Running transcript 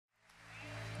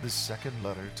The second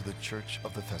letter to the church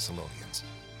of the Thessalonians.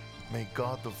 May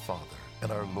God the Father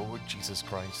and our Lord Jesus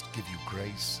Christ give you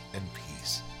grace and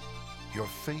peace. Your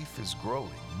faith is growing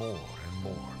more and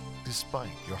more, despite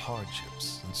your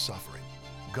hardships and suffering.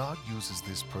 God uses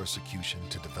this persecution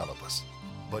to develop us,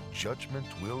 but judgment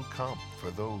will come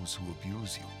for those who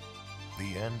abuse you.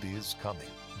 The end is coming,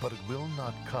 but it will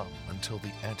not come until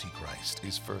the Antichrist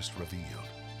is first revealed.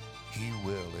 He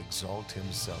will exalt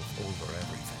himself over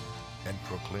everything and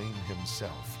proclaim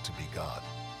himself to be God.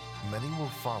 Many will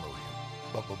follow him,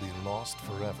 but will be lost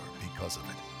forever because of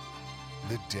it.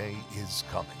 The day is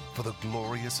coming for the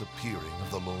glorious appearing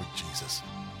of the Lord Jesus,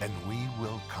 and we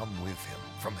will come with him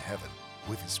from heaven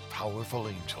with his powerful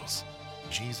angels.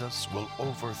 Jesus will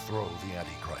overthrow the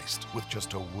Antichrist with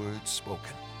just a word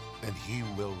spoken, and he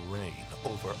will reign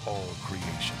over all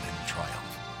creation in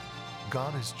triumph.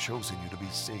 God has chosen you to be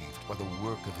saved by the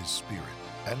work of his Spirit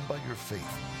and by your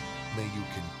faith. May you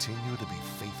continue to be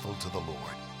faithful to the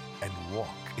Lord and walk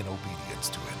in obedience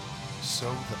to him, so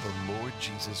that the Lord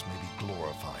Jesus may be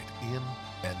glorified in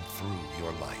and through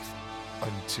your life.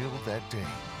 Until that day,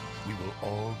 we will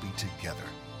all be together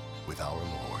with our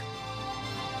Lord.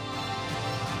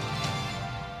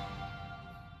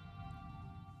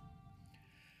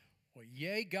 Well,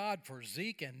 yay God for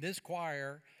Zeke and this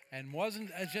choir, and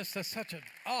wasn't just such a,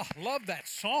 love that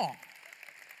song.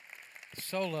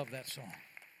 So love that song.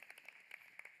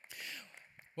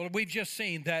 Well, we've just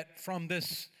seen that from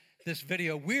this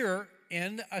video, we're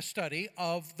in a study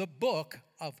of the book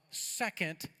of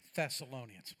 2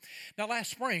 Thessalonians. Now,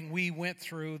 last spring, we went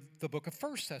through the book of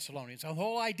 1 Thessalonians. The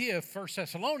whole idea of 1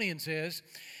 Thessalonians is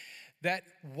that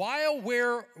while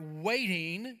we're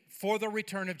waiting for the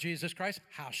return of Jesus Christ,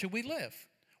 how should we live?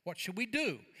 What should we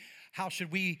do? How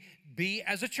should we be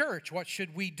as a church? What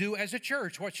should we do as a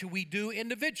church? What should we do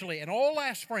individually? And all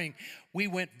last spring, we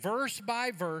went verse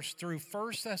by verse through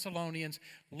 1 Thessalonians,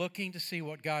 looking to see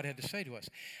what God had to say to us.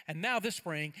 And now this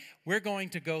spring, we're going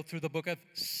to go through the book of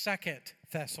 2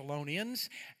 Thessalonians.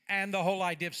 And the whole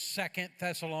idea of 2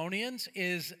 Thessalonians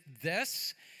is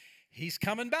this: he's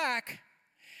coming back.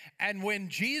 And when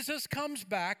Jesus comes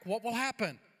back, what will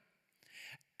happen?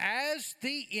 As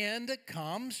the end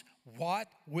comes, what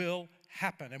will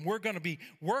happen? And we're going to be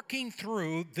working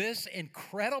through this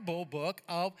incredible book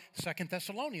of 2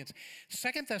 Thessalonians. 2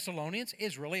 Thessalonians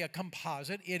is really a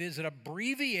composite. It is an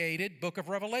abbreviated book of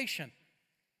Revelation.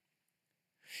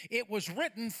 It was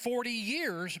written 40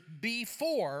 years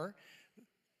before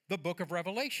the book of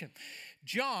Revelation.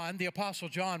 John, the Apostle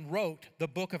John, wrote the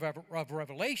book of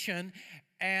Revelation,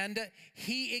 and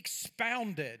he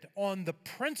expounded on the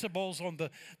principles, on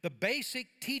the basic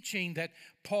teaching that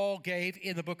Paul gave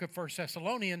in the book of 1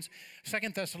 Thessalonians, 2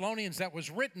 Thessalonians, that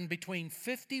was written between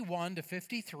 51 to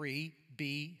 53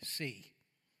 BC.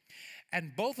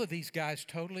 And both of these guys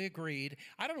totally agreed.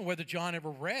 I don't know whether John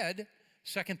ever read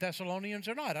 2 Thessalonians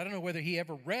or not. I don't know whether he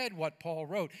ever read what Paul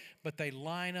wrote, but they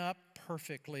line up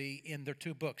perfectly in their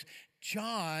two books.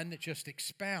 John just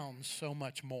expounds so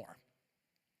much more.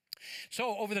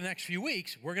 So over the next few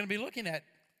weeks, we're going to be looking at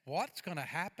what's going to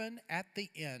happen at the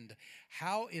end.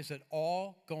 How is it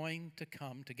all going to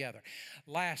come together?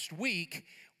 Last week,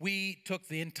 we took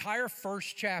the entire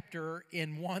first chapter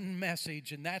in one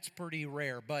message, and that's pretty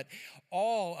rare. But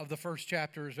all of the first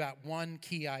chapter is about one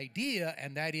key idea,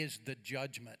 and that is the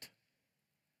judgment.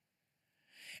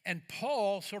 And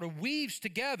Paul sort of weaves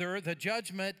together the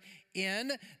judgment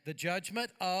in the judgment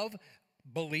of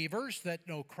believers that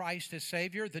know Christ as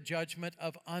Savior, the judgment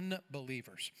of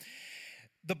unbelievers.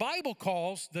 The Bible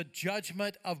calls the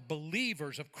judgment of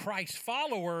believers, of Christ's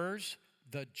followers,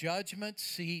 the judgment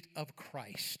seat of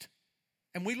Christ.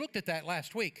 And we looked at that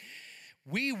last week.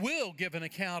 We will give an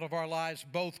account of our lives,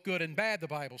 both good and bad, the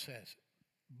Bible says.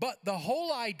 But the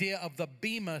whole idea of the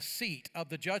bema seat, of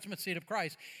the judgment seat of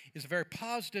Christ, is a very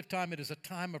positive time. It is a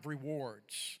time of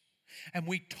rewards. And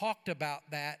we talked about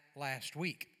that last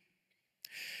week.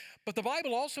 But the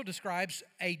Bible also describes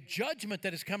a judgment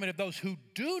that is coming of those who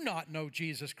do not know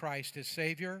Jesus Christ as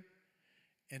Savior.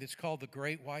 And it's called the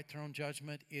Great White Throne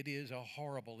Judgment. It is a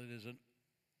horrible, it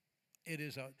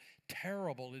is a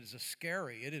terrible, it is a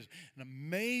scary, it is an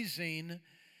amazingly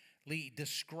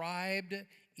described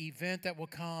event that will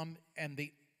come. And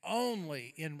the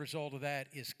only end result of that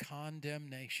is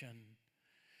condemnation.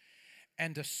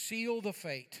 And to seal the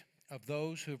fate of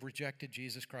those who have rejected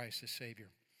Jesus Christ as Savior.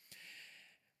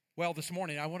 Well, this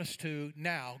morning, I want us to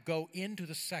now go into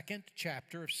the second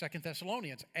chapter of 2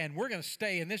 Thessalonians. And we're going to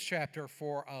stay in this chapter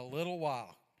for a little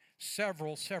while,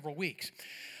 several weeks,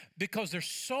 because there's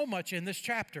so much in this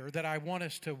chapter that I want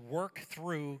us to work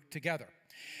through together.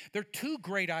 There are two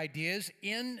great ideas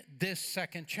in this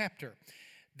second chapter.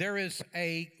 There is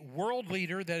a world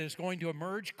leader that is going to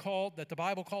emerge that the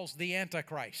Bible calls the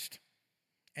Antichrist.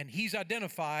 And he's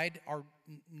identified, or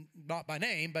not by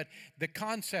name, but the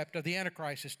concept of the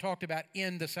Antichrist is talked about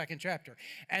in the second chapter.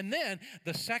 And then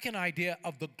the second idea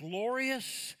of the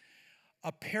glorious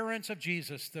appearance of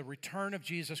Jesus, the return of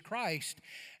Jesus Christ.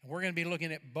 And we're going to be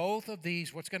looking at both of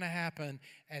these, what's going to happen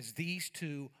as these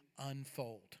two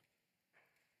unfold.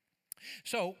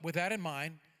 So with that in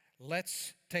mind,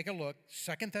 let's take a look.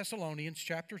 2 Thessalonians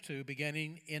chapter 2,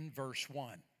 beginning in verse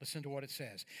 1. Listen to what it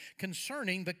says.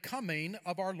 Concerning the coming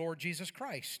of our Lord Jesus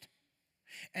Christ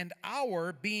and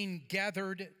our being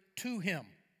gathered to him.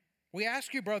 We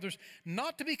ask you, brothers,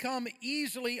 not to become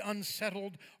easily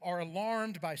unsettled or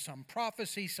alarmed by some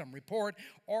prophecy, some report,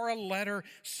 or a letter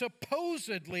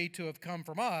supposedly to have come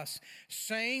from us,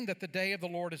 saying that the day of the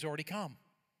Lord has already come.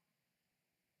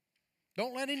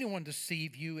 Don't let anyone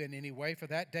deceive you in any way, for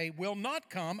that day will not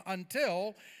come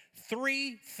until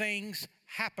three things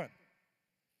happen.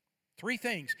 Three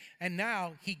things. And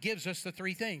now he gives us the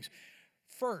three things.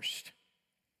 First,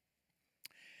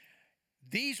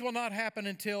 these will not happen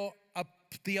until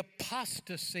the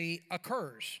apostasy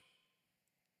occurs.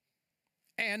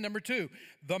 And number two,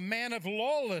 the man of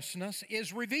lawlessness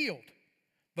is revealed,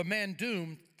 the man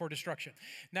doomed for destruction.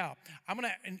 Now, I'm going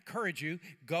to encourage you,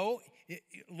 go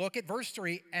look at verse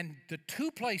 3, and the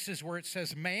two places where it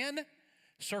says man,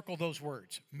 circle those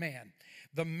words, man.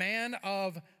 The man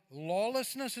of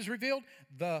lawlessness is revealed,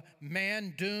 the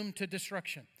man doomed to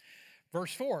destruction.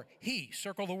 Verse 4, he,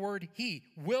 circle the word he,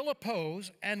 will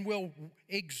oppose and will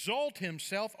exalt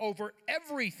himself over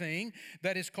everything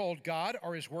that is called God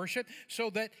or is worship, so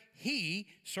that he,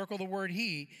 circle the word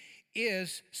he,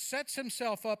 sets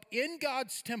himself up in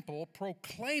God's temple,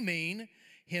 proclaiming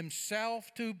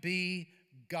himself to be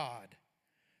God.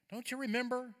 Don't you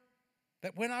remember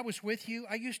that when I was with you,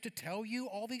 I used to tell you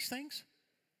all these things?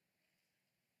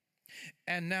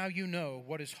 And now you know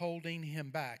what is holding him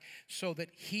back, so that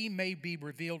he may be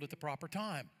revealed at the proper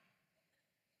time.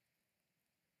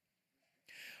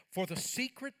 For the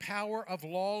secret power of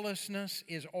lawlessness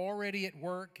is already at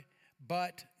work,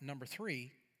 but, number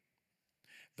 3,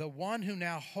 the one who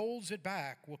now holds it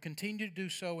back will continue to do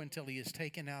so until he is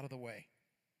taken out of the way.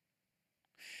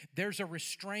 There's a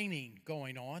restraining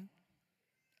going on,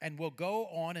 and will go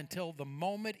on until the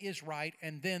moment is right,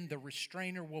 and then the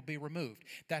restrainer will be removed.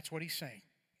 That's what he's saying.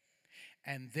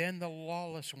 And then the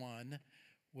lawless one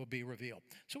will be revealed.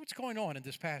 So what's going on in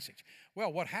this passage?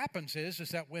 Well, what happens is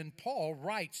that when Paul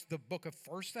writes the book of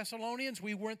 1 Thessalonians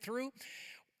we went through,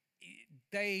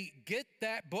 they get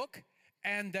that book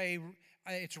and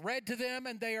it's read to them,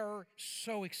 and they are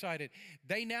so excited.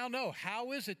 They now know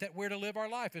how is it that we're to live our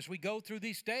life as we go through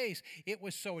these days. It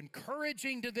was so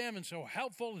encouraging to them and so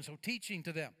helpful and so teaching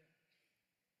to them.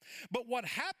 But what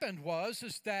happened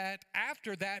was that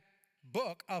after that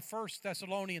book of 1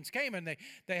 Thessalonians came and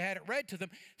they had it read to them,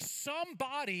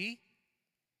 somebody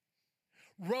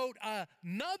wrote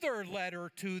another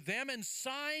letter to them and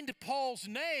signed Paul's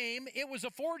name. It was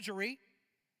a forgery.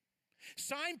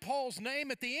 Signed Paul's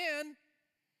name at the end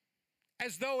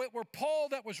as though it were Paul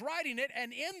that was writing it,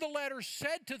 and in the letter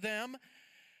said to them,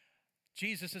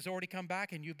 Jesus has already come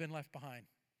back and you've been left behind.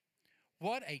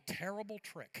 What a terrible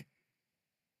trick.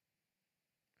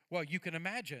 Well, you can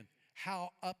imagine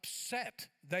how upset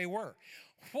they were.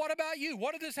 What about you?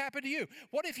 What if this happened to you?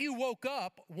 What if you woke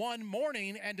up one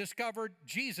morning and discovered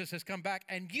Jesus has come back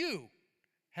and you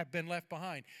have been left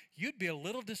behind? You'd be a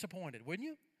little disappointed, wouldn't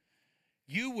you?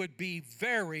 You would be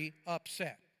very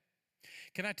upset.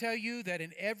 Can I tell you that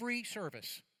in every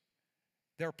service,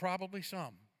 there are probably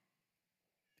some,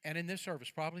 and in this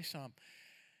service, probably some.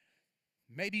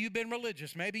 Maybe you've been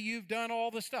religious. Maybe you've done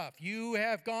all the stuff. You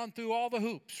have gone through all the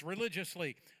hoops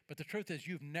religiously. But the truth is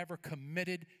you've never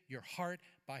committed your heart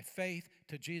by faith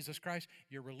to Jesus Christ.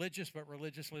 You're religious, but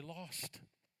religiously lost.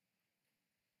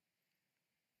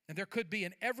 And there could be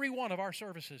in every one of our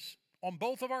services, on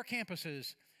both of our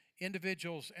campuses,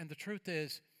 individuals, and the truth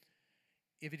is,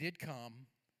 if it did come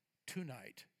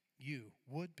tonight, you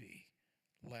would be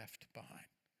left behind.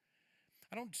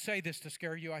 I don't say this to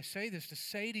scare you. I say this to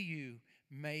say to you,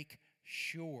 make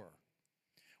sure.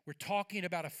 We're talking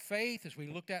about a faith, as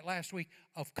we looked at last week,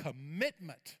 of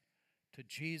commitment to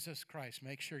Jesus Christ.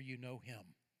 Make sure you know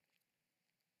him.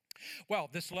 Well,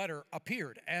 this letter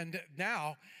appeared, and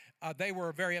now they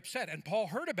were very upset. And Paul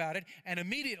heard about it, and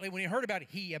immediately, when he heard about it,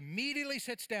 he immediately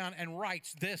sits down and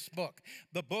writes this book,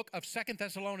 the book of 2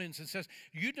 Thessalonians, and says,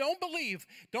 you don't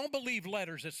believe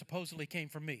letters that supposedly came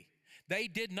from me. They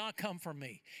did not come from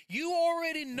me. You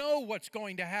already know what's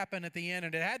going to happen at the end,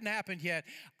 and it hadn't happened yet.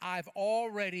 I've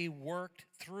already worked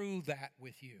through that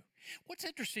with you. What's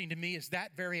interesting to me is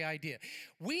that very idea.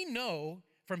 We know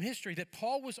from history that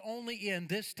Paul was only in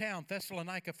this town,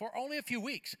 Thessalonica, for only a few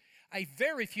weeks, a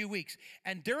very few weeks.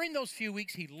 And during those few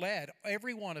weeks, he led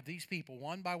every one of these people,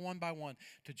 one by one by one,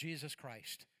 to Jesus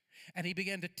Christ. And he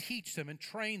began to teach them and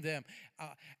train them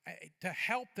to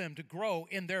help them to grow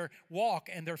in their walk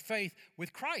and their faith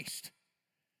with Christ.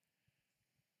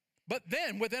 But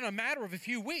then, within a matter of a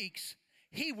few weeks,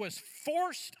 he was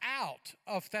forced out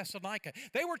of Thessalonica.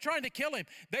 They were trying to kill him.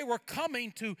 They were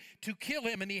coming to kill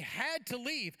him, and he had to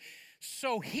leave.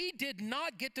 So he did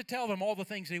not get to tell them all the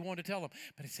things that he wanted to tell them.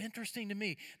 But it's interesting to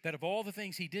me that of all the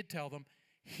things he did tell them,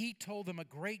 he told them a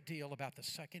great deal about the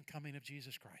second coming of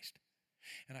Jesus Christ.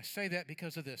 And I say that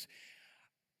because of this.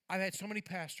 I've had so many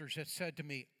pastors that said to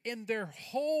me, in their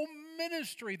whole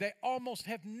ministry, they almost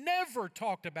have never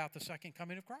talked about the second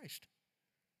coming of Christ.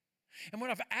 And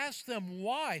when I've asked them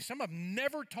why, some have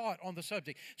never taught on the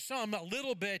subject. Some a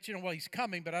little bit, well, he's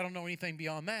coming, but I don't know anything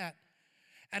beyond that.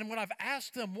 And when I've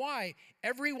asked them why,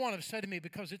 every one have said to me,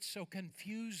 because it's so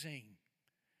confusing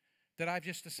that I've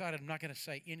just decided I'm not going to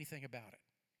say anything about it,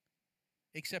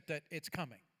 except that it's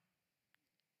coming.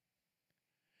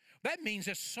 That means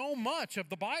that so much of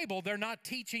the Bible they're not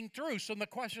teaching through. So the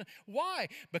question, why?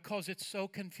 Because it's so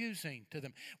confusing to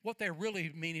them. What they're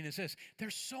really meaning is this: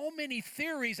 there's so many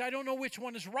theories, I don't know which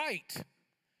one is right.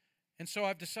 And so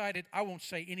I've decided I won't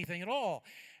say anything at all.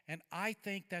 And I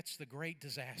think that's the great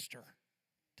disaster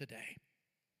today.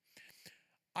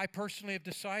 I personally have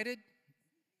decided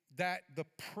that the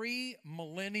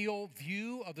pre-millennial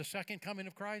view of the second coming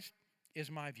of Christ is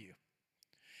my view.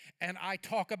 And I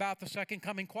talk about the second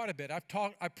coming quite a bit.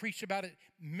 I've preached about it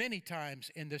many times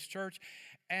in this church,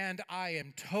 and I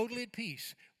am totally at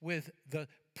peace with the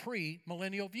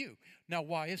pre-millennial view. Now,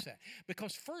 why is that?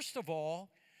 Because first of all,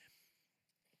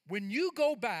 when you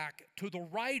go back to the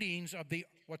writings of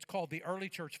what's called the early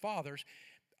church fathers,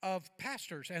 of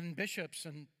pastors and bishops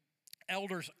and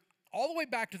elders, all the way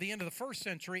back to the end of the first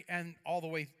century and all the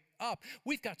way up,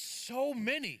 we've got so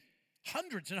many,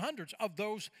 hundreds and hundreds of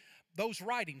those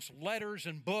writings, letters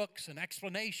and books and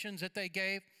explanations that they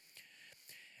gave.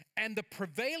 And the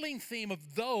prevailing theme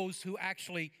of those who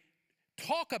actually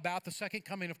talk about the second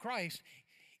coming of Christ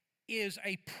is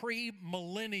a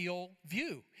pre-millennial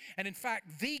view. And in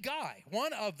fact, the guy,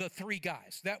 one of the three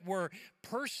guys that were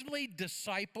personally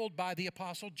discipled by the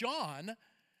Apostle John,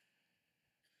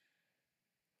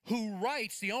 who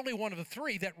writes, the only one of the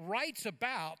three that writes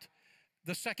about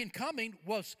the second coming,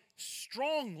 was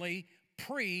strongly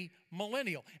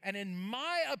pre-millennial. And in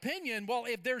my opinion, well,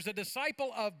 if there's a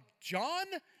disciple of John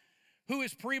who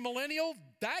is premillennial,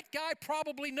 that guy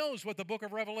probably knows what the book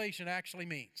of Revelation actually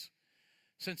means,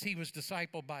 since he was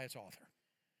discipled by its author.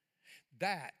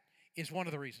 That is one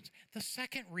of the reasons. The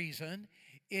second reason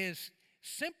is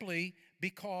simply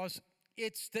because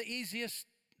it's the easiest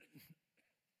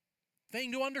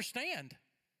thing to understand.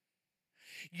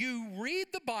 You read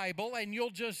the Bible and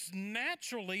you'll just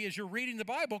naturally, as you're reading the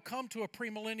Bible, come to a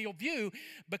premillennial view,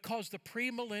 because the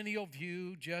premillennial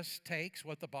view just takes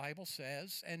what the Bible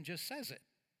says and just says it.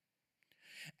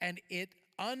 And it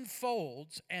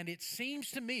unfolds, and it seems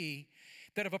to me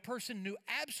that if a person knew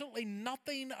absolutely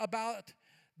nothing about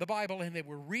the Bible and they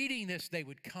were reading this, they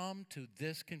would come to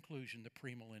this conclusion, the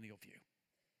premillennial view.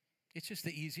 It's just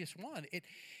the easiest one.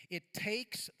 It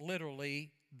takes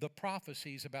literally the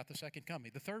prophecies about the second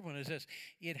coming. The third one is this: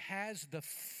 it has the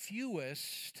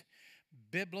fewest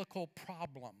biblical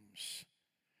problems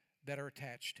that are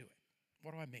attached to it.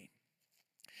 What do I mean?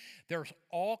 There's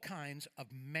all kinds of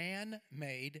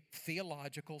man-made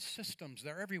theological systems.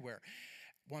 They're everywhere.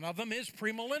 One of them is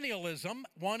premillennialism,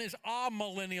 one is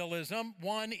amillennialism,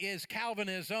 one is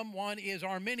Calvinism, one is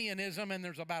Arminianism, and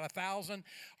there's about 1,000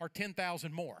 or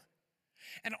 10,000 more.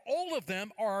 And all of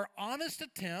them are honest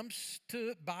attempts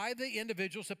by the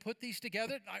individuals to put these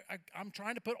together. I'm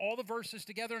trying to put all the verses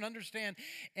together and understand,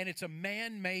 and it's a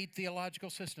man-made theological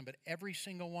system, but every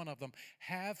single one of them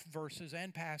have verses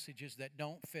and passages that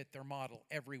don't fit their model,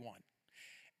 every one.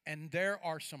 And there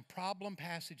are some problem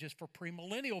passages for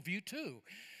premillennial view too,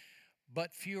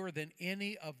 but fewer than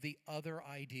any of the other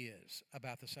ideas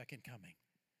about the second coming.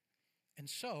 And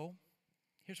so,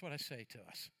 here's what I say to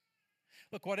us.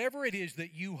 Look, whatever it is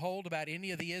that you hold about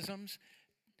any of the isms,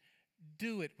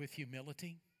 do it with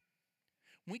humility.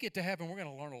 When we get to heaven, we're going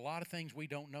to learn a lot of things we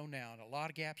don't know now, and a lot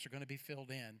of gaps are going to be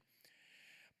filled in.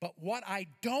 But what I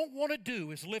don't want to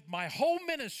do is live my whole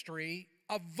ministry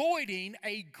avoiding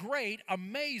a great,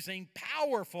 amazing,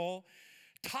 powerful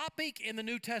topic in the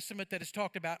New Testament that is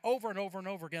talked about over and over and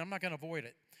over again. I'm not going to avoid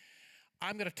it.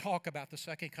 I'm going to talk about the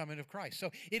second coming of Christ. So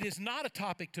it is not a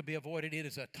topic to be avoided. It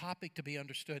is a topic to be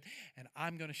understood. And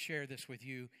I'm going to share this with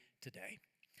you today.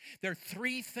 There are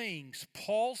three things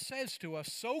Paul says to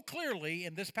us so clearly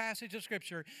in this passage of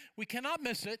Scripture. We cannot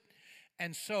miss it.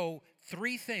 And so,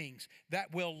 three things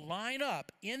that will line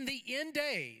up in the end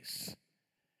days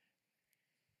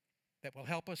that will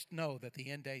help us know that the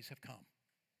end days have come.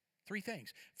 Three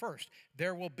things. First,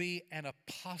 there will be an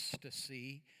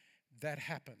apostasy that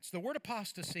happens. The word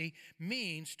apostasy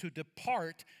means to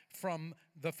depart from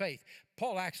the faith.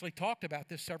 Paul actually talked about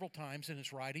this several times in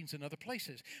his writings and other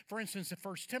places. For instance, in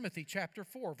 1 Timothy chapter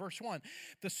 4, verse 1,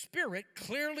 the Spirit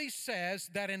clearly says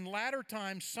that in latter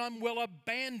times some will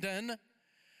abandon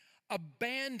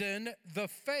the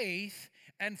faith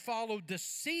and follow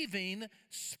deceiving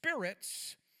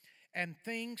spirits and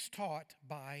things taught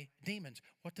by demons.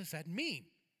 What does that mean?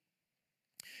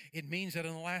 It means that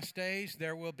in the last days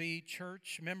there will be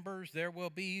church members, there will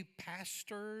be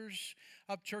pastors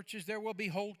of churches, there will be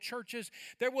whole churches,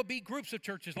 there will be groups of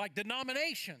churches like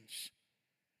denominations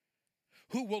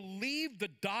who will leave the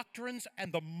doctrines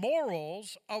and the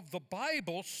morals of the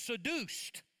Bible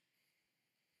seduced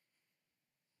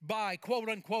by quote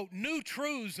unquote new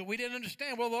truths that we didn't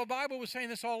understand. Well, the Bible was saying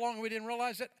this all along and we didn't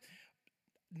realize it.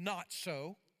 Not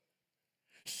so.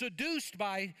 Seduced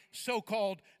by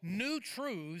so-called new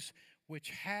truths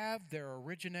which have their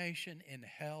origination in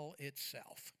hell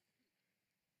itself.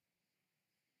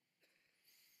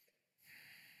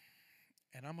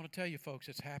 And I'm going to tell you, folks,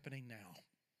 it's happening now.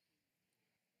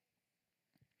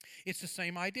 It's the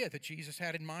same idea that Jesus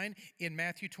had in mind in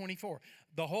Matthew 24.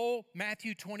 The whole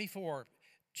Matthew 24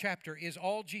 chapter is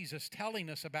all Jesus telling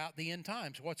us about the end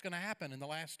times, what's going to happen in the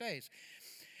last days.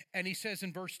 And he says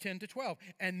in verse 10 to 12,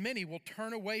 and many will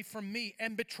turn away from me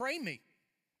and betray me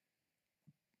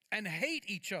and hate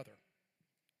each other.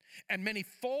 And many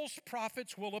false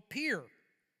prophets will appear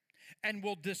and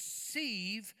will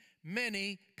deceive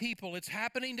many people. It's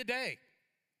happening today.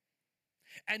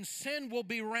 And sin will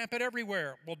be rampant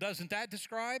everywhere. Well, doesn't that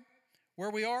describe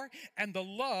where we are? And the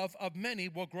love of many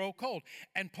will grow cold.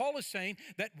 And Paul is saying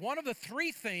that one of the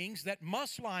three things that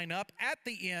must line up at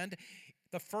the end,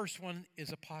 the first one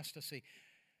is apostasy.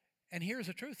 And here's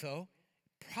the truth, though.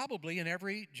 Probably in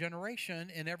every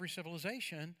generation, in every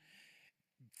civilization,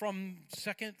 from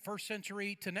first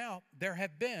century to now, there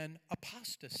have been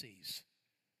apostasies.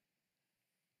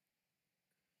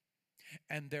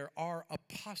 And there are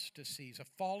apostasies, a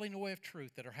falling away of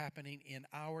truth that are happening in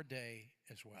our day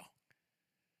as well.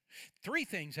 Three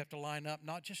things have to line up,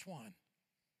 not just one.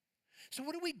 So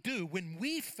what do we do when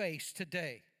we face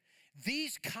today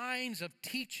these kinds of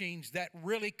teachings that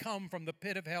really come from the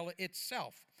pit of hell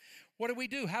itself? What do we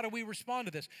do? How do we respond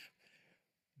to this?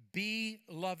 Be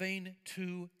loving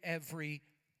to every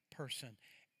person.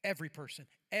 Every person.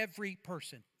 Every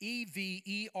person.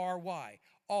 E-V-E-R-Y.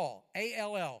 All.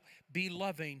 A-L-L. Be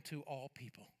loving to all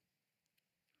people.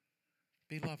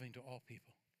 Be loving to all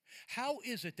people. How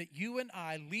is it that you and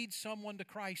I lead someone to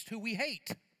Christ who we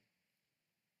hate?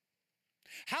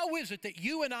 How is it that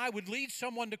you and I would lead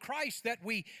someone to Christ that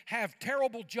we have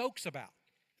terrible jokes about?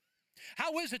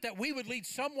 How is it that we would lead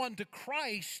someone to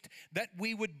Christ that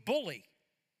we would bully?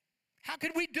 How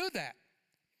could we do that?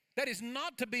 That is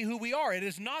not to be who we are. It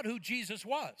is not who Jesus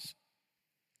was.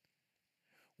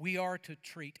 We are to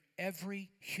treat every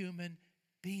human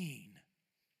being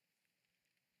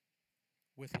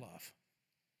with love.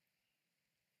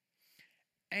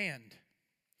 And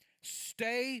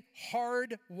stay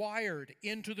hardwired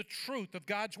into the truth of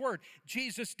God's Word.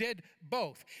 Jesus did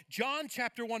both. John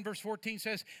chapter 1 verse 14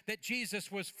 says that Jesus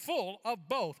was full of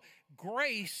both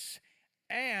grace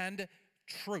and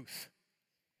truth.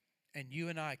 And you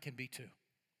and I can be too.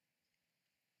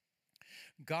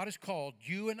 God has called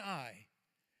you and I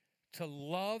to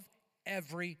love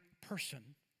every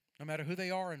person, no matter who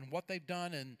they are and what they've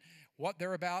done and what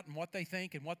they're about and what they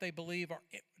think and what they believe, or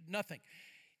nothing.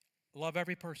 Love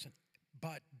every person,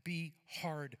 but be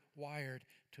hardwired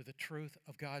to the truth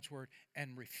of God's Word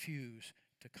and refuse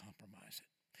to compromise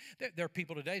it. There are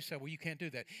people today who say, well, you can't do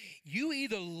that. You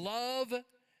either love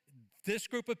this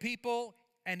group of people,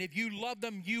 and if you love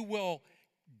them, you will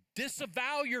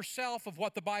disavow yourself of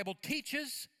what the Bible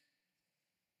teaches,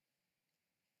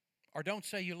 or don't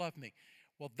say you love me.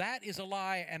 Well, that is a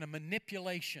lie and a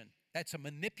manipulation. That's a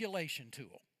manipulation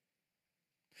tool.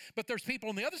 But there's people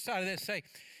on the other side of this say,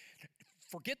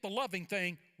 forget the loving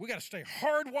thing. We got to stay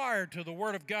hardwired to the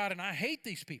Word of God, and I hate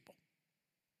these people.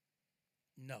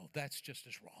 No, that's just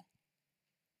as wrong.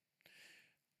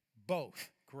 Both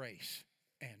grace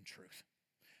and truth.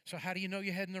 So how do you know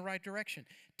you head in the right direction?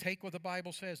 Take what the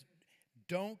Bible says.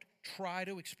 Don't try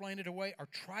to explain it away or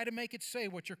try to make it say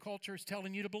what your culture is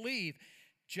telling you to believe.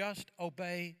 Just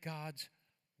obey God's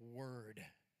word.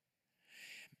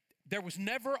 There was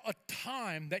never a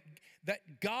time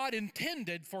that God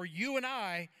intended for you and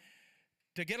I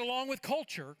to get along with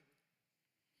culture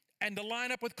and to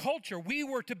line up with culture. We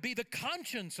were to be the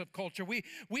conscience of culture.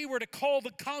 We were to call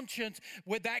the conscience,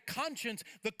 with that conscience,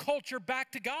 the culture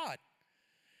back to God.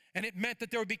 And it meant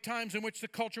that there would be times in which the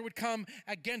culture would come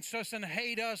against us and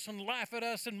hate us and laugh at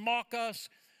us and mock us.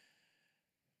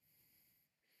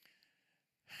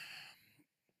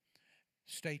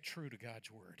 Stay true to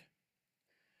God's word.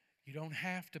 You don't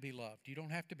have to be loved. You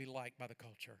don't have to be liked by the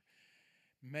culture.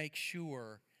 Make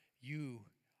sure you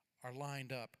are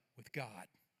lined up with God,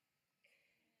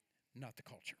 not the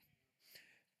culture.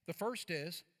 The first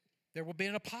is there will be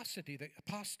an apostasy that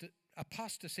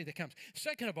comes.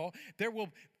 Second of all, there will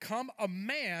come a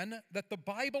man that the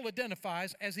Bible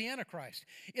identifies as the Antichrist.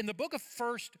 In the book of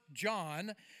 1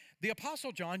 John, the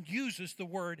Apostle John uses the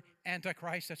word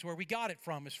Antichrist. That's where we got it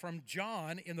from. It's from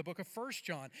John in the book of 1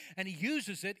 John. And he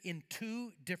uses it in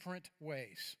two different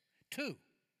ways. Two.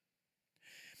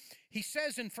 He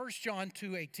says in 1 John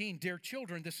 2:18, "Dear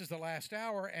children, this is the last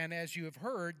hour, and as you have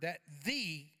heard, that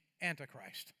the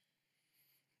Antichrist."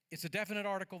 It's a definite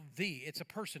article, the. It's a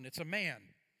person. It's a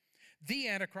man. The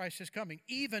Antichrist is coming.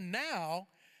 Even now,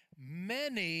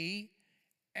 many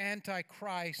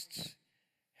Antichrists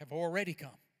have already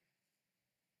come.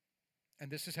 And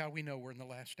this is how we know we're in the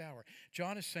last hour.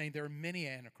 John is saying there are many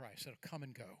Antichrists that will come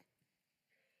and go.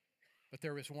 But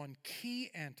there is one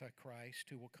key Antichrist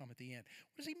who will come at the end.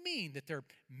 What does he mean that there are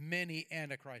many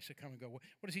Antichrists that come and go?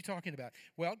 What is he talking about?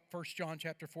 Well, 1 John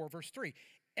chapter 4, verse 3.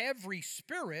 Every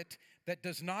spirit that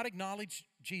does not acknowledge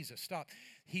Jesus. Stop.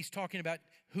 He's talking about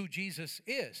who Jesus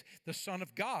is, the Son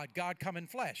of God, God come in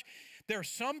flesh. There are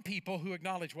some people who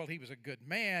acknowledge, well, he was a good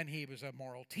man, he was a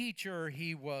moral teacher,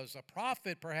 he was a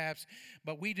prophet perhaps,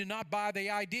 but we do not buy the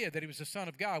idea that he was the Son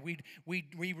of God.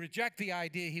 We reject the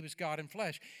idea he was God in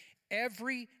flesh.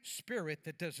 Every spirit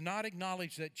that does not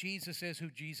acknowledge that Jesus is who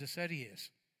Jesus said he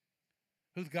is,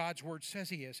 who God's word says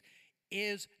he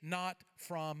is not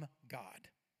from God.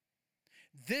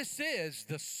 This is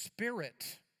the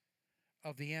spirit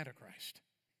of the Antichrist,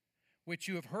 which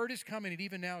you have heard is coming and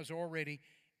even now is already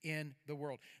in the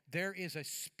world. There is a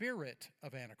spirit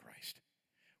of Antichrist,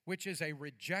 which is a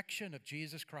rejection of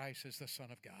Jesus Christ as the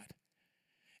Son of God.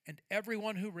 And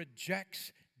everyone who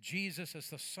rejects Jesus as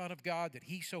the Son of God that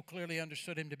he so clearly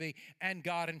understood him to be, and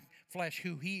God in flesh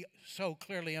who he so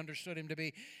clearly understood him to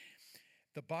be,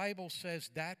 the Bible says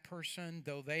that person,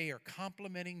 though they are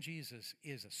complimenting Jesus,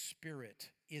 is a spirit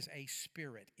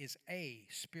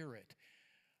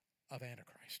of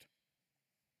Antichrist.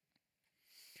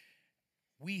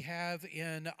 We have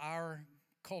in our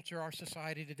culture, our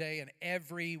society today, and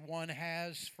everyone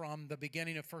has from the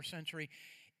beginning of first century,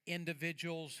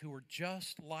 individuals who were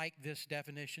just like this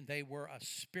definition. They were a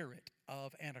spirit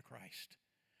of Antichrist.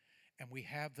 And we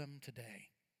have them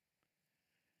today.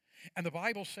 And the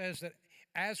Bible says that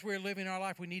as we're living our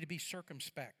life, we need to be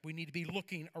circumspect. We need to be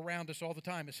looking around us all the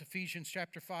time. As Ephesians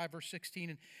chapter 5, verse 16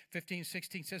 and 15 and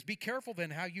 16 says, "Be careful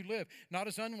then how you live, not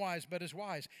as unwise, but as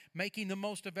wise, making the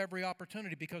most of every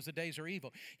opportunity because the days are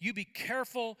evil." You be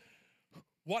careful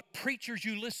what preachers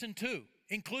you listen to,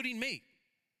 including me.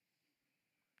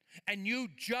 And you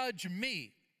judge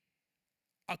me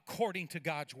according to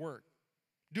God's word.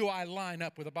 Do I line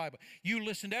up with the Bible? You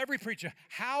listen to every preacher.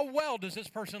 How well does this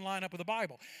person line up with the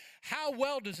Bible? How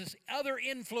well does this other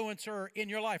influencer in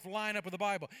your life line up with the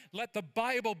Bible? Let the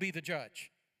Bible be the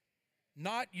judge,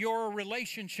 not your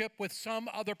relationship with some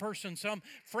other person, some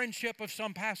friendship of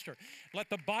some pastor. Let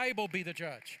the Bible be the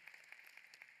judge.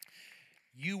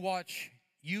 You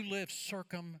live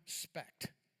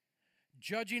circumspect,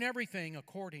 judging everything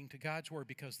according to God's word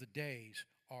because the days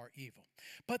are evil.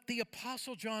 But the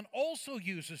Apostle John also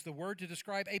uses the word to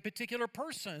describe a particular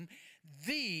person,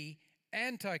 the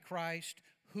Antichrist,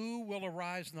 who will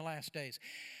arise in the last days.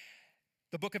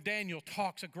 The book of Daniel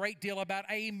talks a great deal about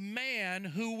a man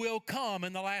who will come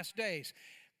in the last days.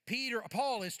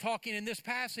 Paul is talking in this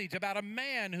passage about a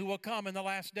man who will come in the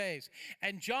last days.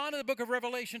 And John in the book of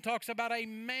Revelation talks about a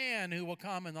man who will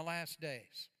come in the last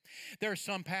days. There are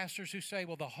some pastors who say,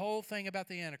 well, the whole thing about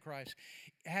the Antichrist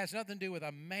has nothing to do with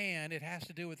a man. It has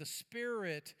to do with the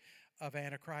spirit of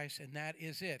Antichrist, and that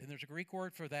is it. And there's a Greek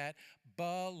word for that,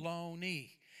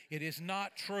 baloney. It is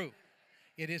not true.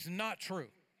 It is not true.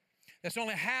 That's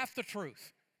only half the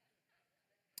truth.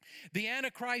 The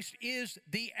Antichrist is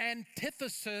the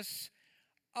antithesis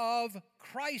of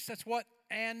Christ. That's what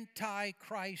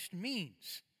Antichrist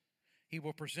means. He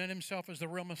will present himself as the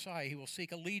real Messiah. He will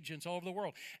seek allegiance all over the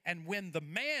world. And when the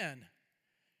man,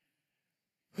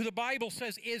 who the Bible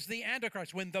says is the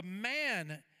Antichrist, when the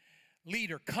man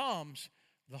leader comes,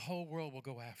 the whole world will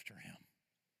go after him.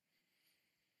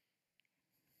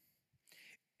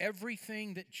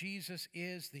 Everything that Jesus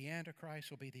is, the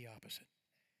Antichrist will be the opposite.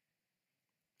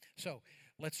 So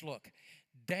let's look.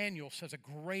 Daniel says a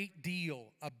great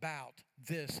deal about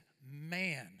this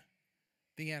man,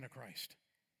 the Antichrist.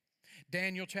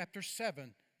 Daniel chapter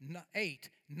 7, 8,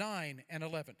 9, and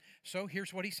 11. So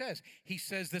here's what he says. He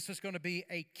says this is going to be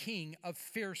a king of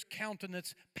fierce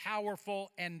countenance,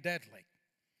 powerful and deadly.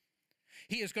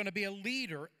 He is going to be a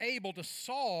leader able to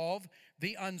solve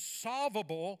the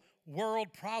unsolvable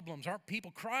world problems. Aren't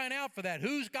people crying out for that?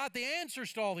 Who's got the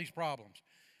answers to all these problems?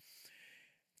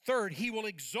 Third, he will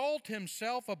exalt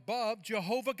himself above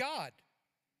Jehovah God.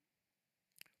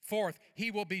 Fourth,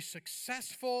 he will be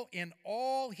successful in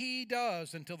all he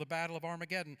does until the battle of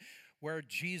Armageddon, where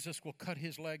Jesus will cut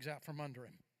his legs out from under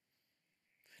him.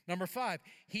 Number 5,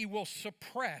 he will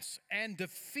suppress and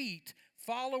defeat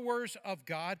followers of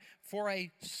God for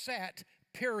a set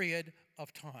period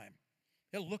of time.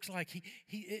 It looks like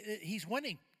he's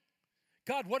winning.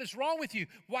 God, what is wrong with you?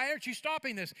 Why aren't you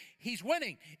stopping this? He's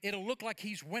winning. It'll look like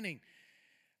he's winning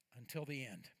until the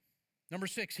end. Number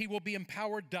 6, he will be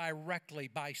empowered directly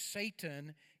by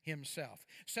Satan himself.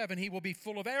 7, he will be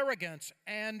full of arrogance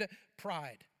and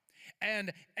pride.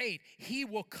 And 8, he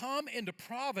will come into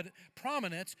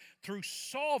prominence through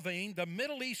solving the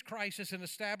Middle East crisis and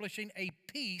establishing a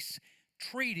peace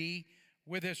treaty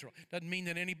with Israel. Doesn't mean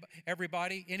that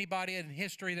anybody in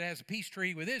history that has a peace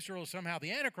treaty with Israel is somehow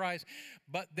the Antichrist,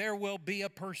 but there will be a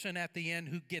person at the end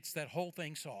who gets that whole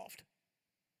thing solved.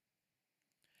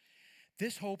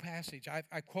 This whole passage,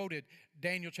 I quoted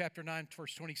Daniel chapter 9,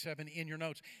 verse 27 in your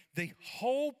notes. The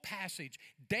whole passage,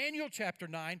 Daniel chapter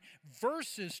 9,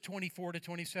 verses 24 to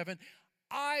 27,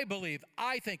 I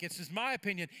think, this is my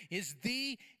opinion, is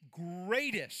the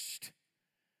greatest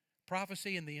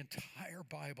prophecy in the entire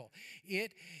Bible.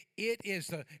 It is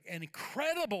an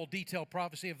incredible detailed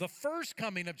prophecy of the first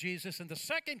coming of Jesus and the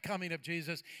second coming of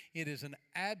Jesus. It is an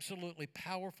absolutely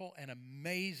powerful and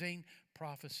amazing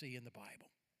prophecy in the Bible.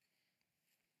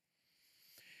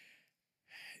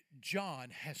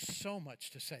 John has so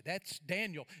much to say. That's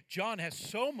Daniel. John has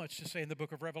so much to say in the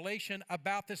book of Revelation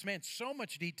about this man, so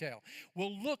much detail.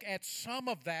 We'll look at some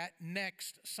of that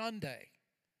next Sunday.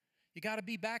 You got to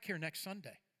be back here next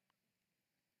Sunday.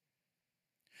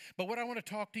 But what I want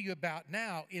to talk to you about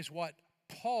now is what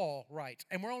Paul writes.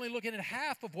 And we're only looking at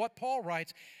half of what Paul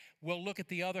writes. We'll look at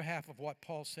the other half of what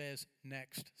Paul says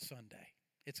next Sunday.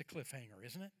 It's a cliffhanger,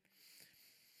 isn't it?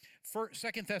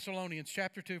 2 Thessalonians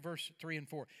chapter 2, verse 3 and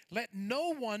 4. Let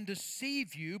no one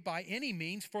deceive you by any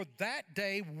means, for that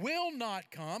day will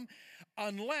not come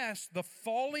unless the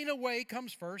falling away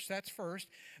comes first. That's first.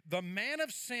 The man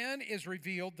of sin is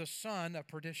revealed, the son of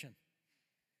perdition.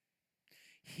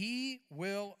 He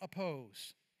will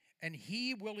oppose, and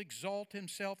he will exalt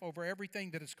himself over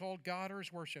everything that is called God or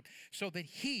is worship, so that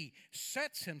he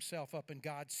sets himself up in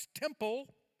God's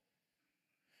temple,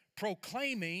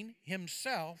 proclaiming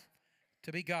himself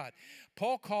to be God.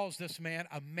 Paul calls this man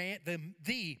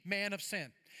the man of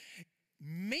sin,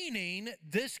 meaning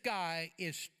this guy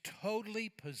is totally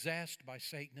possessed by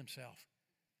Satan himself.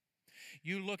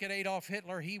 You look at Adolf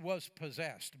Hitler, he was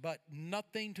possessed, but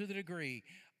nothing to the degree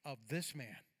of this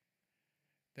man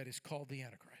that is called the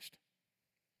Antichrist.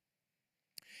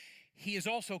 He is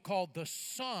also called the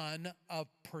son of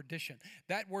perdition.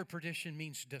 That word perdition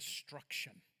means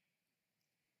destruction.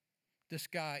 This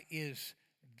guy is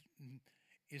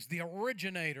the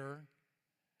originator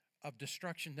of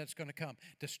destruction that's going to come.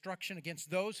 Destruction against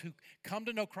those who come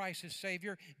to know Christ as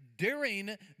Savior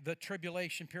during the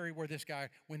tribulation period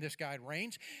when this guy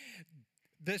reigns.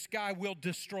 This guy will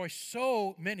destroy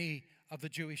so many of the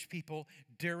Jewish people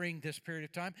during this period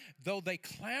of time, though they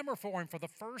clamor for him for the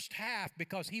first half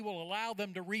because he will allow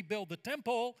them to rebuild the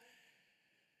temple.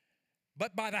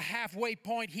 But by the halfway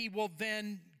point, he will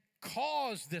then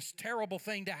cause this terrible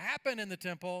thing to happen in the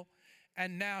temple,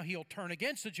 and now he'll turn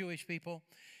against the Jewish people.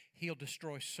 He'll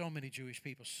destroy so many Jewish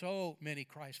people, so many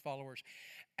Christ followers,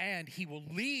 and he will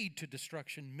lead to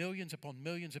destruction, millions upon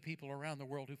millions of people around the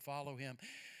world who follow him.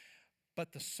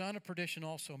 But the son of perdition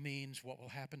also means what will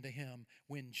happen to him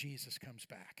when Jesus comes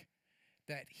back,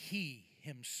 that he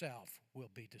himself will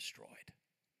be destroyed.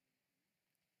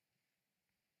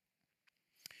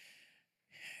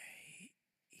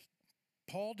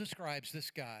 Paul describes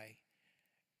this guy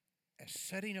as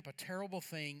setting up a terrible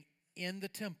thing in the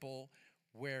temple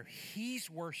where he's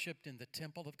worshiped in the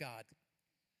temple of God,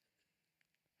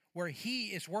 where he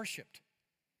is worshiped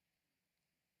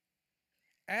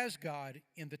as God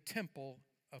in the temple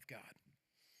of God.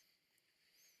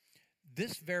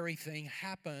 This very thing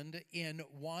happened in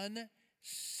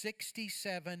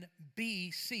 167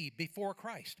 BC, before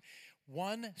Christ.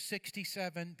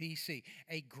 167 BC.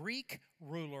 A Greek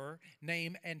ruler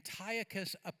named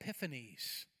Antiochus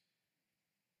Epiphanes.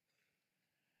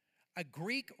 A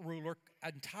Greek ruler,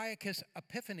 Antiochus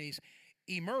Epiphanes,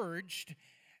 emerged,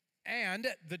 and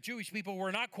the Jewish people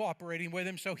were not cooperating with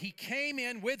him, so he came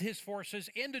in with his forces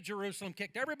into Jerusalem,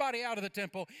 kicked everybody out of the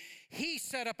temple. He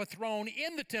set up a throne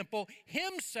in the temple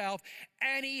himself,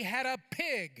 and he had a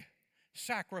pig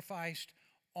sacrificed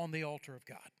on the altar of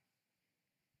God.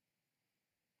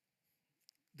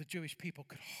 The Jewish people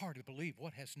could hardly believe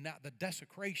what has now, the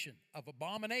desecration of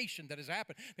abomination that has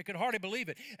happened. They could hardly believe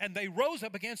it. And they rose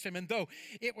up against him. And though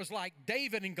it was like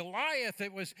David and Goliath,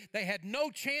 they had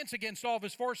no chance against all of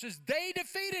his forces, they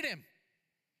defeated him.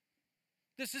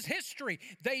 This is history.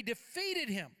 They defeated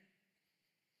him.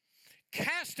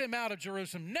 Cast him out of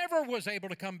Jerusalem, never was able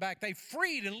to come back. They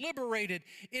freed and liberated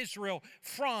Israel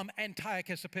from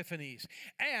Antiochus Epiphanes.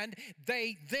 And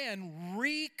they then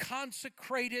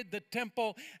reconsecrated the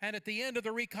temple. And at the end of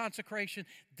the reconsecration,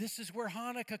 this is where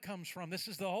Hanukkah comes from. This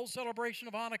is the whole celebration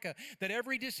of Hanukkah that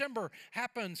every December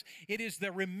happens. It is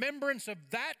the remembrance of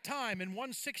that time in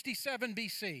 167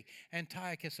 BC,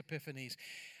 Antiochus Epiphanes,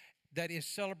 that is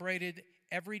celebrated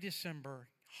every December,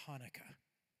 Hanukkah.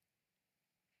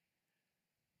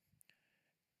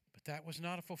 That was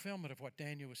not a fulfillment of what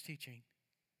Daniel was teaching,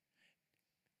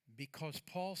 because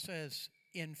Paul says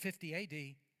in 50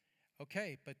 AD,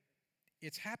 okay, but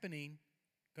it's happening,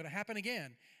 going to happen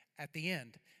again at the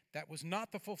end. That was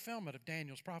not the fulfillment of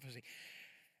Daniel's prophecy.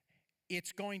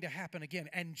 It's going to happen again.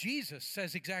 And Jesus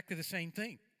says exactly the same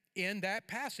thing in that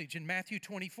passage in Matthew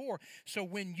 24. So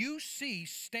when you see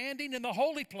standing in the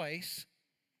holy place,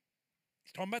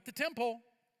 he's talking about the temple,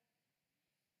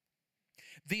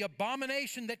 the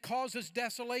abomination that causes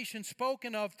desolation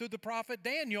spoken of through the prophet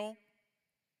Daniel,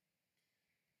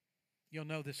 you'll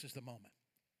know this is the moment.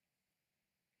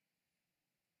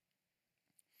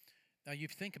 Now, you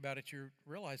think about it, you're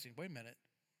realizing, wait a minute,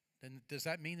 then does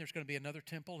that mean there's going to be another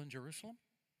temple in Jerusalem?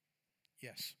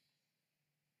 Yes.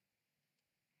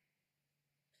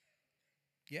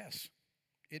 Yes.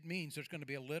 It means there's going to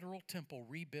be a literal temple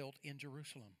rebuilt in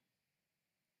Jerusalem.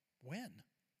 When?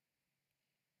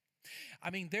 I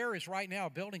mean, there is right now a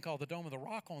building called the Dome of the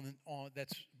Rock on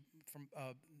that's from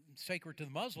sacred to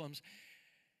the Muslims.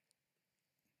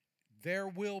 There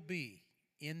will be,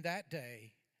 in that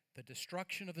day, the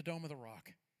destruction of the Dome of the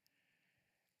Rock,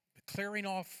 the clearing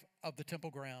off of the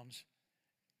temple grounds,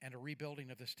 and a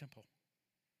rebuilding of this temple.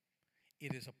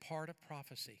 It is a part of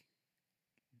prophecy.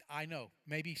 I know,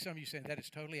 maybe some of you saying that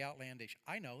is totally outlandish.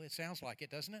 I know, it sounds like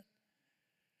it, doesn't it?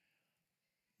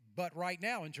 But right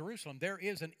now in Jerusalem, there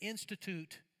is an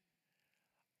institute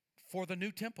for the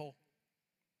new temple.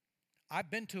 I've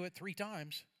been to it 3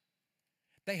 times.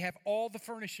 They have all the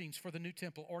furnishings for the new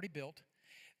temple already built.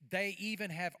 They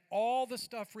even have all the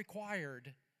stuff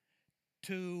required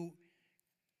to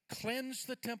cleanse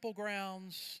the temple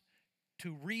grounds,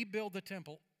 to rebuild the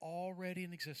temple, already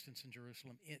in existence in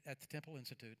Jerusalem at the Temple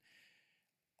Institute,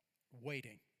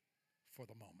 waiting for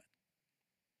the moment.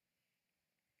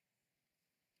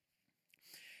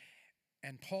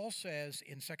 And Paul says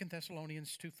in 2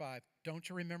 Thessalonians 2:5, don't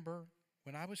you remember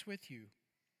when I was with you,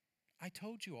 I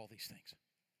told you all these things.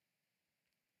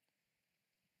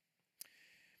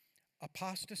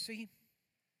 Apostasy,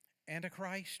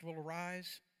 Antichrist will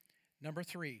arise. Number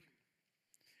 3,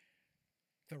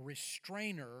 the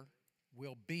restrainer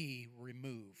will be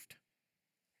removed.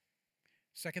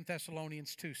 2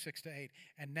 Thessalonians 2:6-8.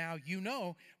 And now you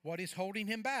know what is holding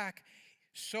him back,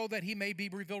 so that he may be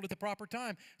revealed at the proper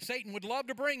time. Satan would love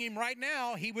to bring him right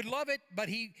now. He would love it, but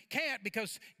he can't,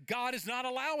 because God is not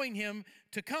allowing him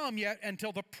to come yet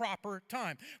until the proper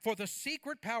time. For the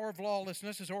secret power of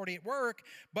lawlessness is already at work,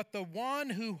 but the one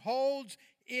who holds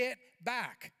it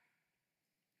back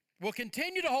will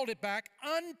continue to hold it back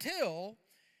until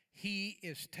he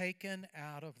is taken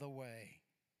out of the way.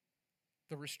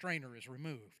 The restrainer is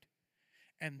removed,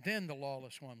 and then the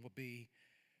lawless one will be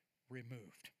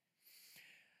removed.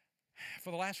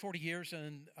 For the last 40 years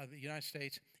in the United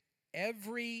States,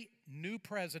 every new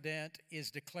president is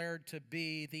declared to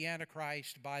be the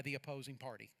Antichrist by the opposing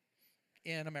party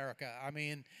in America. I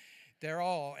mean, they're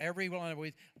all, everyone,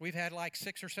 we've had like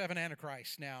 6 or 7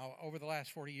 Antichrists now over the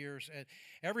last 40 years. And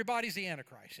everybody's the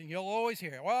Antichrist. And you'll always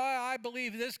hear, well, I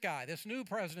believe this guy, this new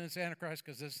president's Antichrist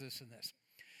because this, and this.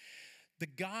 The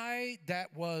guy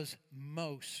that was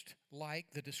most like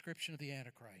the description of the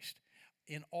Antichrist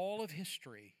in all of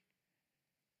history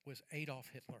was Adolf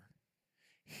Hitler.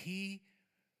 He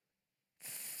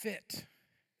fit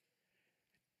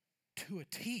to a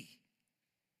T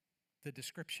the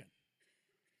description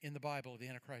in the Bible of the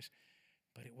Antichrist,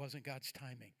 but it wasn't God's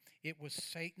timing. It was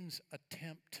Satan's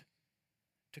attempt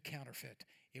to counterfeit.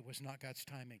 It was not God's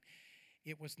timing.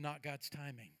 It was not God's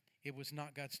timing. It was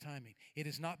not God's timing. It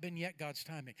has not been yet God's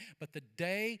timing. But the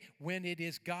day when it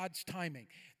is God's timing,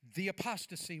 the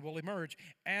apostasy will emerge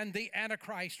and the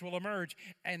Antichrist will emerge,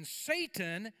 and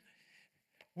Satan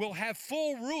will have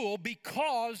full rule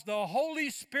because the Holy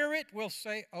Spirit will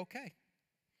say, okay,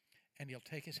 and he'll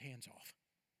take his hands off.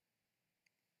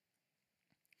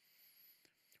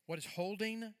 What is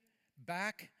holding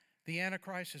back the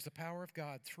Antichrist is the power of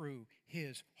God through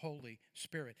His Holy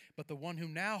Spirit. But the one who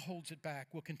now holds it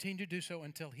back will continue to do so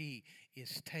until he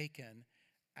is taken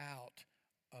out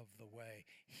of the way.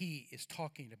 He is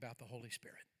talking about the Holy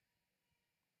Spirit.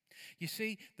 You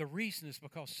see, the reason is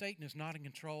because Satan is not in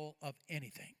control of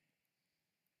anything.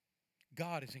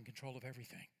 God is in control of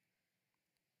everything.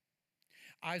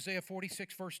 Isaiah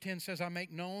 46 verse 10 says, I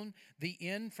make known the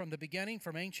end from the beginning,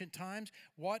 from ancient times,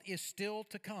 what is still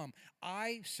to come.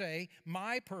 I say,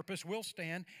 my purpose will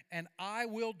stand, and I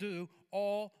will do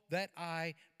all that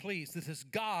I please. This is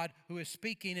God who is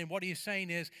speaking, and what he is saying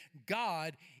is,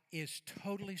 God is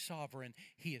totally sovereign.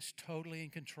 He is totally in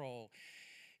control.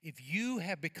 If you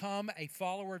have become a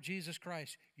follower of Jesus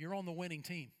Christ, you're on the winning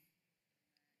team.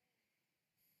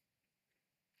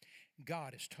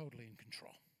 God is totally in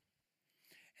control.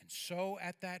 And so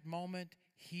at that moment,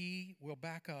 he will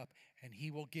back up and he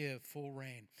will give full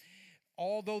reign.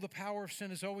 Although the power of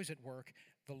sin is always at work,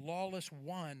 the lawless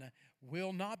one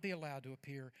will not be allowed to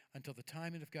appear until the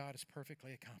timing of God is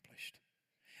perfectly accomplished.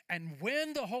 And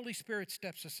when the Holy Spirit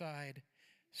steps aside,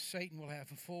 Satan will have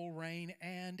full reign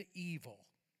and evil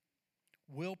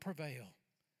will prevail.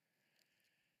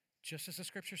 Just as the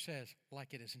scripture says,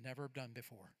 like it has never done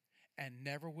before and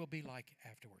never will be like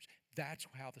afterwards. That's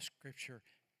how the scripture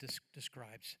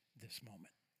describes this moment.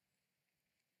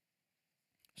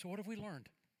 So what have we learned?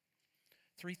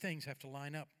 3 things have to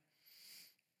line up.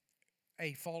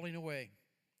 A falling away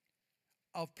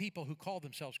of people who call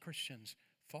themselves Christians,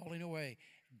 falling away,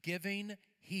 giving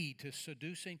heed to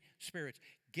seducing spirits,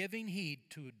 giving heed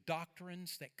to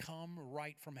doctrines that come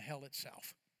right from hell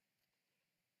itself.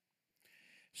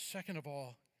 Second of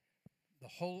all,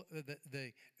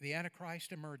 the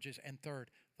Antichrist emerges, and third,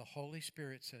 the Holy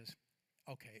Spirit says,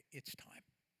 okay, it's time.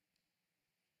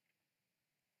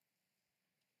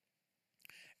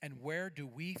 And where do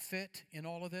we fit in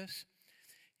all of this?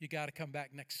 You got to come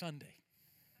back next Sunday.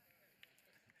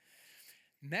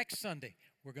 Next Sunday,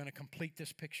 we're going to complete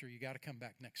this picture. You got to come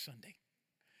back next Sunday.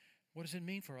 What does it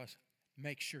mean for us?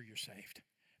 Make sure you're saved.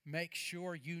 Make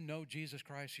sure you know Jesus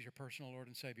Christ as your personal Lord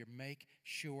and Savior. Make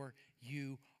sure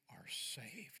you are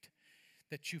saved.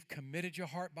 That you've committed your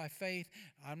heart by faith.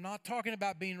 I'm not talking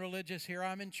about being religious here.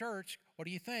 I'm in church. What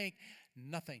do you think?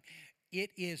 Nothing.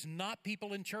 It is not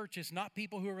people in church. It's not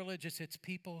people who are religious. It's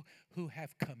people who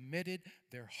have committed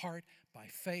their heart by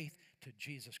faith to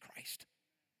Jesus Christ.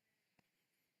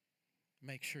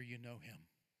 Make sure you know Him.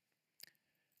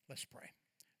 Let's pray.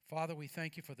 Father, we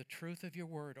thank you for the truth of your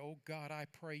word. Oh God, I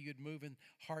pray you'd move in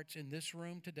hearts in this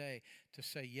room today to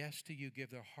say yes to you,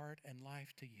 give their heart and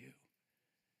life to you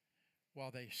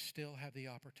while they still have the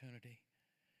opportunity.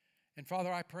 And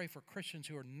Father, I pray for Christians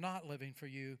who are not living for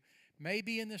you,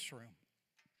 maybe in this room,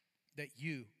 that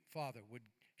you, Father, would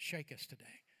shake us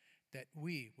today, that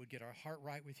we would get our heart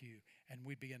right with you and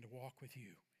we'd begin to walk with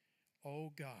you.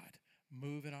 Oh God,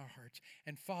 move in our hearts.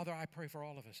 And Father, I pray for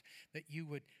all of us that you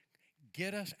would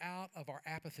get us out of our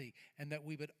apathy and that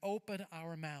we would open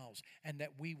our mouths and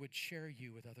that we would share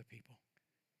you with other people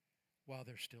while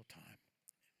there's still time.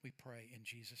 We pray in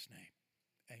Jesus' name.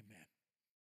 Amen.